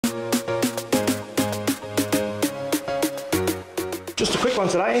Just a quick one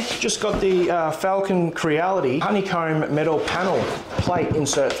today. Just got the Falcon Creality Honeycomb metal panel plate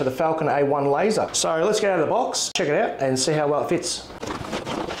insert for the Falcon A1 laser. So let's get out of the box, check it out and see how well it fits.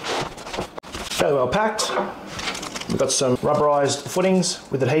 Fairly well packed. We've got some rubberized footings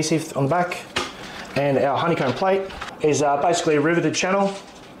with adhesive on the back, and our honeycomb plate is basically a riveted channel.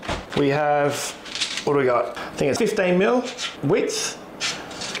 We have, what do we got? I think it's 15 mil width,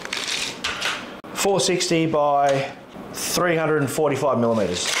 460 by 345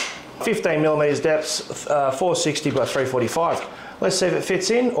 millimeters. 15 millimeters depth, 460 by 345. Let's see if it fits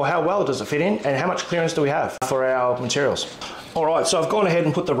in, or how well does it fit in, and how much clearance do we have for our materials. All right, so I've gone ahead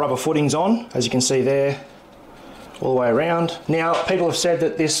and put the rubber footings on, as you can see there, all the way around. Now, people have said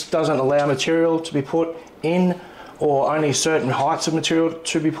that this doesn't allow material to be put in, or only certain heights of material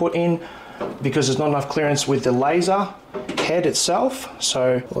to be put in, because there's not enough clearance with the laser head itself.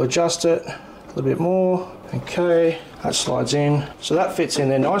 So we'll adjust it a little bit more. Okay, that slides in. So that fits in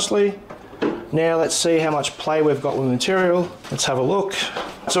there nicely. Now let's see how much play we've got with the material. Let's have a look.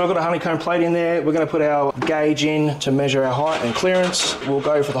 So we've got a honeycomb plate in there. We're going to put our gauge in to measure our height and clearance. We'll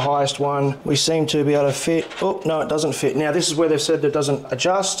go for the highest one. We seem to be able to fit. Oh, no, it doesn't fit. Now this is where they've said that it doesn't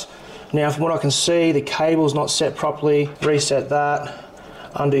adjust. Now from what I can see, the cable's not set properly. Reset that.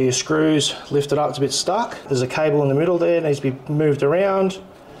 Undo your screws, lift it up, it's a bit stuck. There's a cable in the middle there, it needs to be moved around.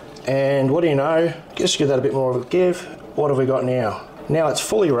 And what do you know, just give that a bit more of a give. What have we got now? Now it's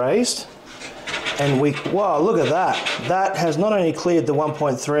fully raised, and wow, look at that. That has not only cleared the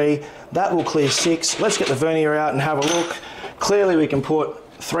 1.3, that will clear 6. Let's get the vernier out and have a look. Clearly we can put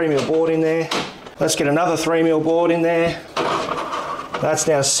 3mm board in there. Let's get another 3mm board in there. That's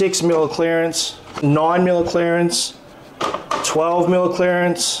now 6mm clearance, 9mm clearance, 12mm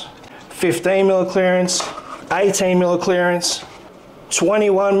clearance, 15mm clearance, 18mm clearance,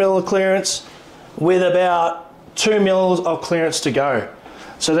 21mm clearance, with about 2mm of clearance to go.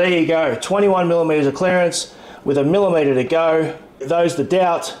 So there you go, 21mm of clearance with 1mm to go. Those that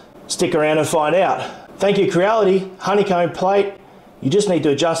doubt, stick around and find out. Thank you, Creality honeycomb plate. You just need to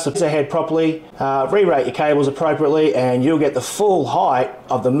adjust the head properly, re-rate your cables appropriately, and you'll get the full height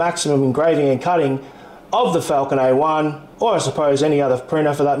of the maximum engraving and cutting of the Falcon A1, or I suppose any other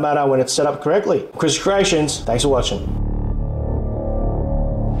printer for that matter, when it's set up correctly. Chris Creations, thanks for watching.